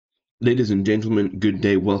Ladies and gentlemen, good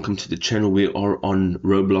day. Welcome to the channel. We are on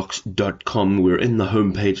Roblox.com. We're in the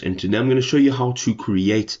homepage, and today I'm going to show you how to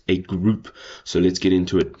create a group. So let's get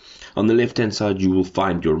into it. On the left hand side, you will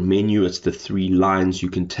find your menu. It's the three lines. You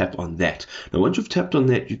can tap on that. Now, once you've tapped on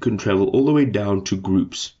that, you can travel all the way down to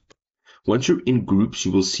groups. Once you're in groups,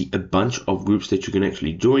 you will see a bunch of groups that you can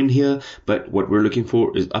actually join here. But what we're looking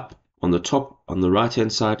for is up on the top, on the right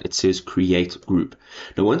hand side, it says create group.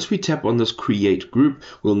 Now, once we tap on this create group,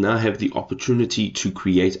 we'll now have the opportunity to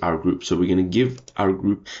create our group. So we're going to give our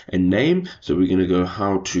group a name. So we're going to go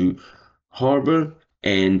how to harbor,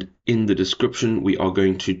 and in the description, we are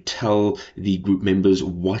going to tell the group members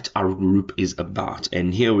what our group is about.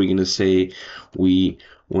 And here we're going to say we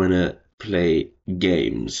want to play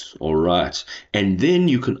games. All right. And then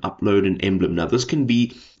you can upload an emblem. Now, this can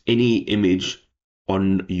be any image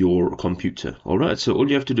on your computer. All right, so all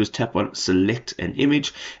you have to do is tap on select an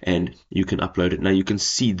image and you can upload it. Now you can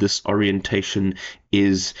see this orientation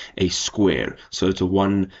is a square, so it's a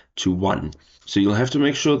 1:1. So you'll have to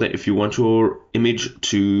make sure that if you want your image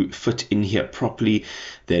to fit in here properly,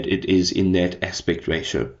 that it is in that aspect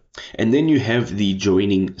ratio. And then you have the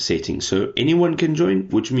joining settings. So anyone can join,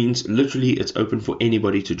 which means literally it's open for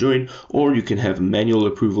anybody to join, or you can have manual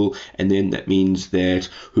approval, and then that means that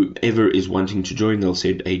whoever is wanting to join, they'll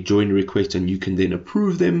send a join request and you can then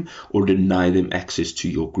approve them or deny them access to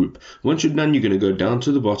your group. Once you're done, you're going to go down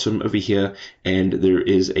to the bottom over here and there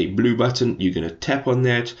is a blue button. You're going to tap on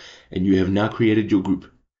that and you have now created your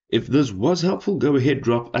group. If this was helpful, go ahead,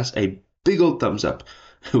 drop us a big old thumbs up.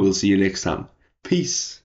 We'll see you next time. Peace.